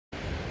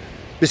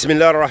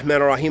Bismillah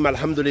ar-Rahman ar-Rahim.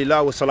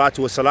 Alhamdulillah wa salatu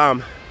wa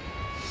salam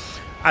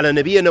ala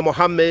nabiyyina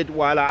Muhammad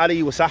wa ala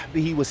alihi wa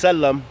sahbihi wa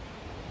sallam.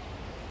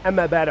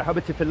 Amma ba'd,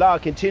 habati fillah.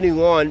 Continuing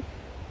on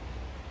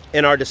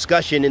in our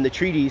discussion in the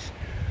treatise,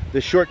 the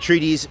short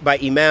treatise by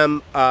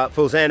Imam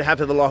Fawzan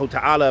hafidhullah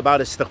ta'ala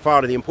about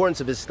istighfar, the importance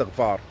of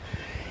istighfar.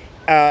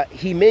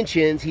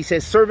 He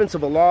says, servants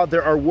of Allah,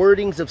 there are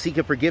wordings of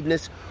seeking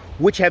forgiveness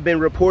which have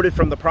been reported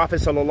from the Prophet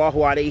sallallahu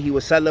alaihi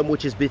wasallam,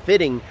 which is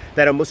befitting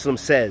that a Muslim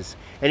says.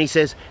 And he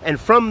says, and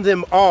from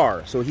them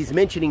are, so he's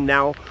mentioning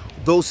now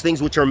those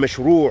things which are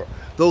mashru',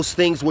 those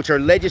things which are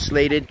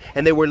legislated,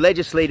 and they were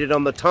legislated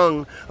on the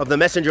tongue of the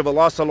Messenger of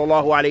Allah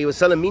sallallahu alaihi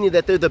wasallam, meaning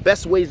that they're the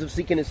best ways of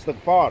seeking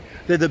istighfar.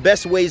 They're the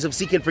best ways of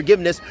seeking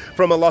forgiveness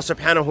from Allah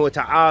subhanahu wa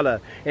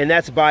ta'ala. And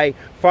that's by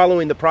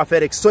following the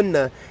prophetic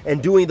sunnah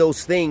and doing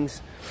those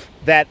things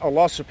that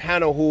Allah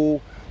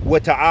subhanahu wa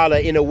ta'ala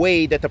in a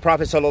way that the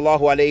Prophet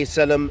sallallahu alaihi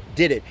wasallam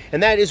did it.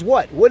 And that is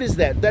what? What is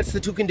that? That's the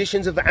two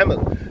conditions of amal.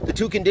 The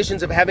two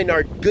conditions of having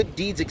our good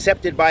deeds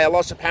accepted by Allah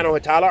subhanahu wa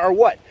ta'ala are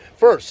what?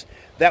 First,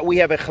 that we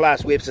have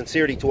ikhlas, we have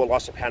sincerity to Allah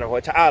subhanahu wa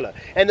ta'ala.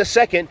 And the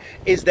second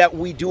is that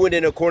we do it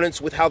in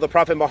accordance with how the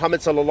Prophet Muhammad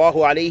sallallahu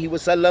alaihi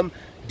wasallam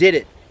did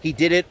it. He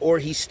did it, or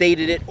he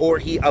stated it, or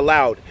he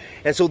allowed.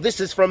 And so this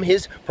is from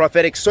his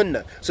prophetic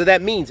sunnah. So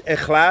that means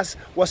ikhlas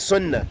wa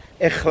sunnah.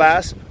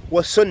 Ikhlas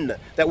wa sunnah.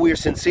 That we are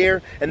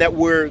sincere and that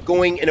we're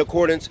going in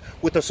accordance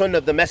with the sunnah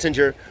of the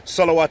Messenger,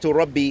 salawatu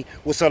rabbi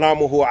wa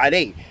salamuhu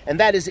alayhi. And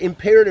that is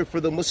imperative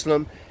for the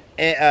Muslim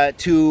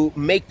to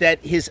make that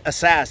his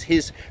asas,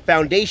 his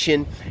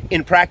foundation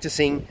in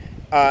practicing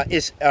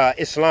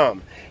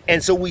Islam.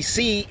 And so we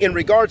see in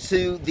regards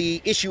to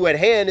the issue at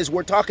hand is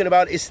we're talking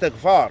about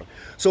istighfar.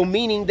 So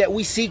meaning that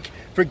we seek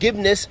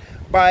forgiveness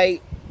by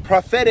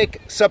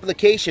prophetic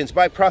supplications,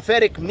 by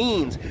prophetic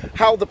means.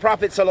 How the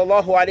Prophet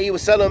sallallahu alaihi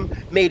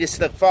wasallam made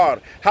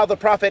istighfar. How the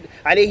Prophet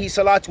alayhi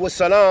salatu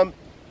wasalam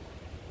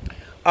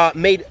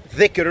made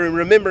dhikr in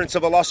remembrance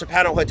of Allah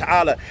subhanahu wa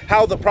ta'ala.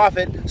 How the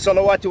Prophet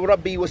salawatu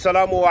rabbi wa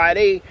salamu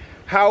alayhi,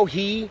 how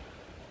he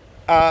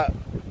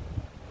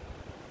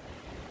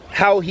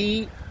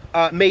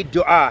made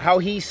dua, how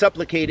he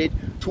supplicated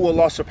to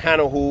Allah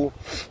subhanahu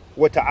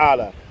wa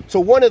ta'ala. So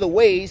one of the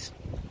ways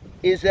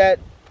is that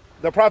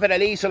the Prophet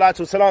alayhi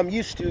salatu wasalam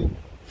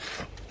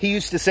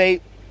used to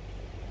say,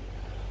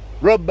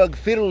 Rabbag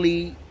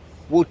firli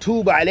wa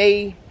tub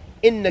alayhi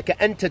innaka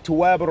anta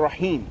tawwab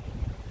rahim.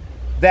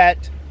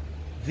 That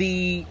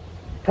the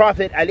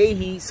Prophet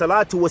alayhi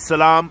salatu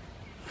wasalam,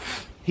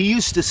 he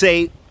used to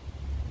say,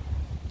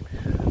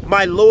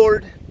 my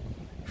Lord,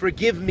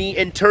 forgive me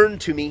and turn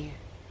to me.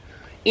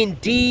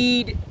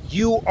 Indeed,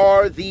 you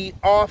are the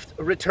oft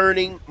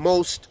returning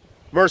most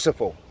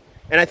merciful.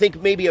 And I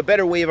think maybe a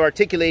better way of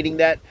articulating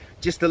that,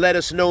 just to let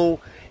us know,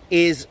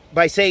 is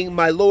by saying,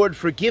 my Lord,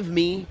 forgive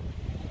me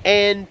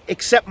and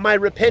accept my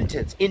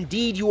repentance.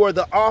 Indeed, you are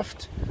the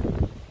oft,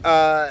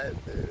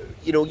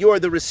 you are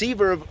the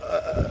receiver of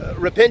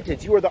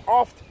repentance. You are the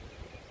oft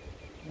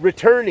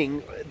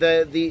returning,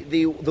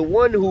 the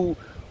one who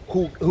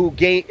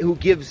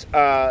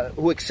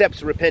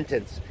accepts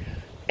repentance,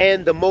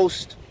 and the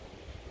most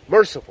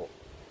merciful.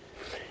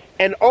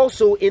 And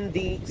also in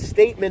the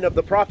statement of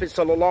the Prophet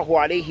sallallahu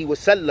alaihi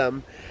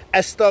wasallam,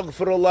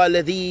 astaghfirullah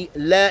alladhi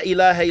la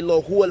ilaha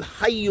illa huwa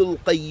al-hayyul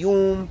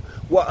qayyum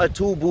wa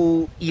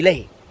atubu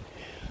ilayh.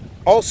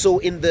 Also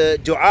in the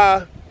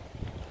dua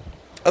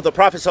of the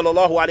Prophet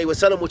sallallahu alaihi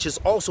wasallam, which is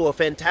also a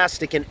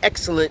fantastic and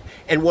excellent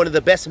and one of the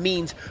best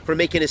means for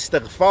making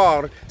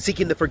istighfar,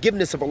 seeking the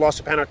forgiveness of Allah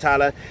subhanahu wa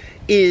ta'ala,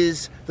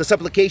 is the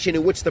supplication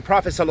in which the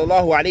Prophet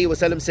sallallahu alaihi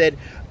wasallam said,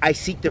 I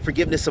seek the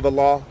forgiveness of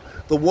Allah,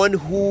 the one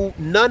who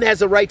none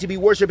has a right to be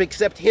worshipped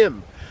except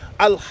him,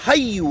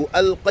 al-hayyu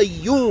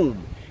al-qayyum,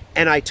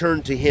 and I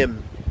turn to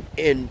him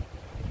and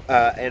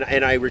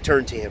I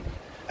return to him.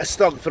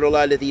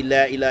 Astaghfirullah alladhi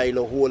la ilaha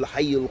illa huwa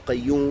al-hayyul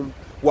qayyum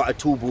wa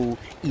atubu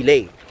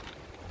ilayh.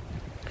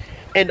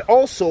 And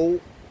also,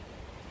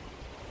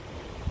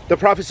 the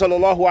Prophet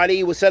sallallahu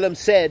alaihi wasallam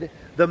said,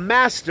 the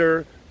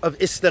master of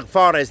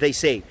istighfar, as they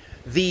say,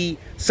 the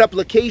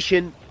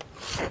supplication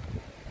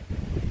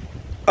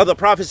of the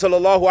Prophet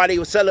sallallahu alaihi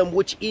wasallam,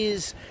 which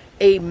is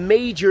a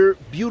major,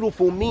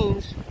 beautiful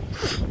means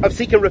of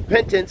seeking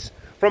repentance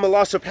from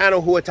Allah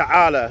subhanahu wa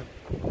ta'ala.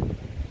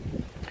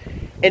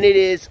 And it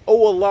is,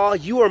 O Allah,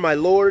 you are my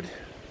Lord.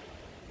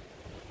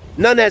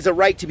 None has a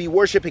right to be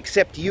worshipped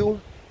except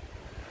you.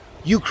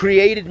 You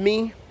created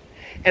me,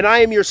 and I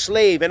am your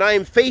slave, and I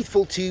am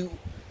faithful to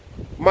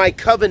my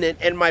covenant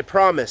and my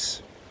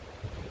promise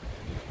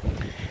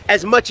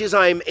as much as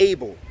I am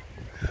able.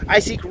 I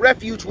seek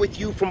refuge with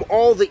you from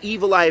all the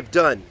evil I have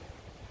done.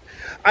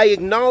 I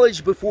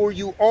acknowledge before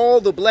you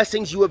all the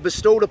blessings you have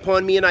bestowed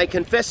upon me, and I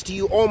confess to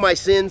you all my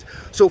sins,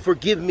 so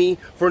forgive me,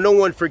 for no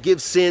one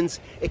forgives sins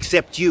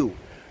except you.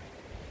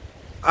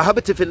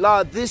 Ahabati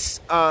fillah,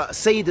 this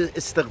Sayyid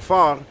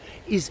istighfar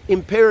is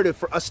imperative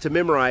for us to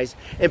memorize,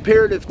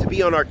 imperative to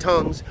be on our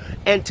tongues,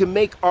 and to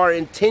make our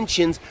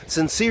intentions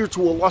sincere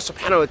to Allah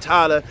subhanahu wa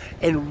ta'ala,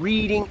 and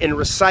reading and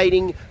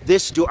reciting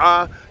this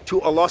dua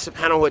to Allah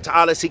subhanahu wa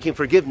ta'ala, seeking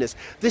forgiveness.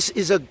 This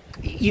is a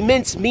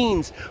immense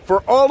means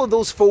for all of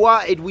those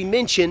fawaid we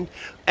mentioned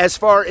as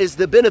far as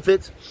the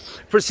benefits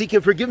for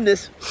seeking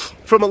forgiveness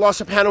from Allah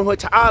subhanahu wa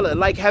ta'ala,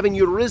 like having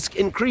your rizq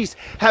increased,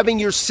 having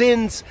your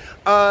sins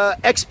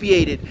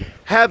expiated,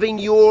 having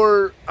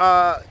your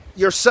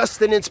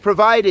sustenance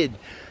provided,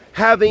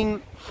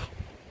 having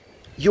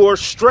your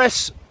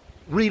stress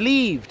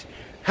relieved,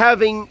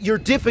 having your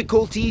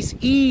difficulties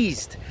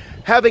eased,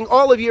 having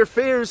all of your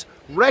affairs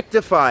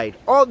rectified.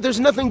 There's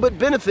nothing but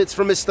benefits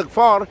from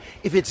istighfar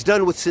if it's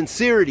done with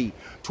sincerity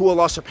to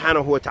Allah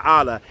subhanahu wa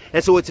ta'ala.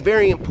 And so it's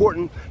very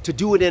important to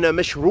do it in a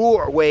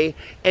mashru' way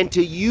and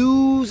to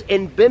use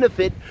and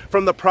benefit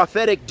from the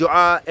prophetic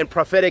dua and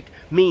prophetic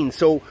means.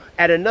 So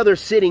at another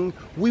sitting,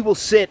 we will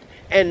sit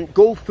and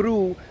go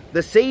through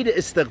the Sayyid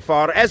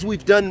istighfar as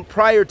we've done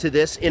prior to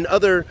this in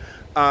other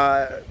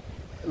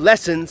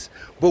lessons,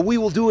 but we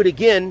will do it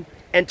again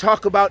and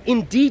talk about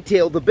in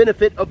detail the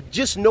benefit of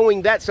just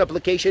knowing that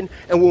supplication,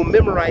 and we'll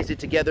memorize it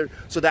together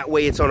so that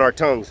way it's on our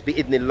tongues,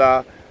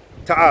 bi'idhnillah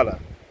ta'ala.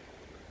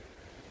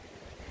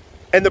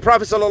 And the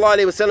Prophet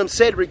ﷺ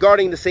said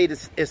regarding the Sayyid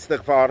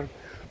istighfar,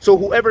 so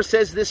whoever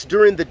says this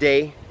during the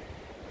day,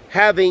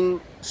 having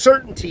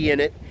certainty in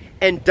it,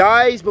 and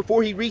dies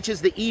before he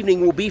reaches the evening,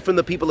 will be from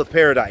the people of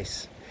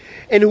paradise.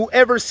 And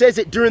whoever says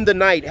it during the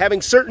night,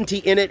 having certainty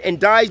in it, and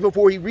dies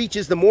before he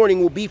reaches the morning,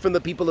 will be from the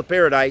people of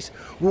paradise.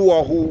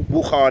 Ruwahu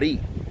Bukhari.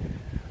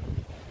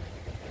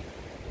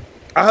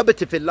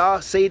 Ahabati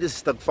fillah, Sayyid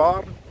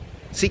istighfar,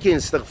 seeking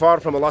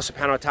istighfar from Allah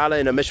subhanahu wa ta'ala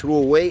in a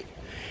mashru' way,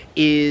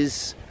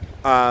 is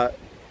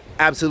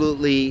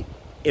absolutely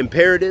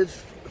imperative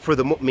for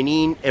the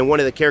mu'mineen and one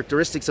of the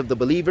characteristics of the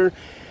believer.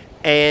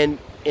 And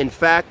in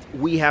fact,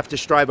 we have to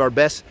strive our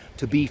best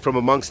to be from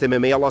amongst them.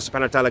 And may Allah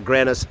subhanahu wa ta'ala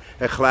grant us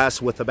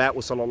ikhlas wa thabat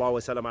wa sallallahu wa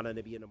sallam ala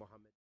nabiyyina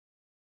Muhammad.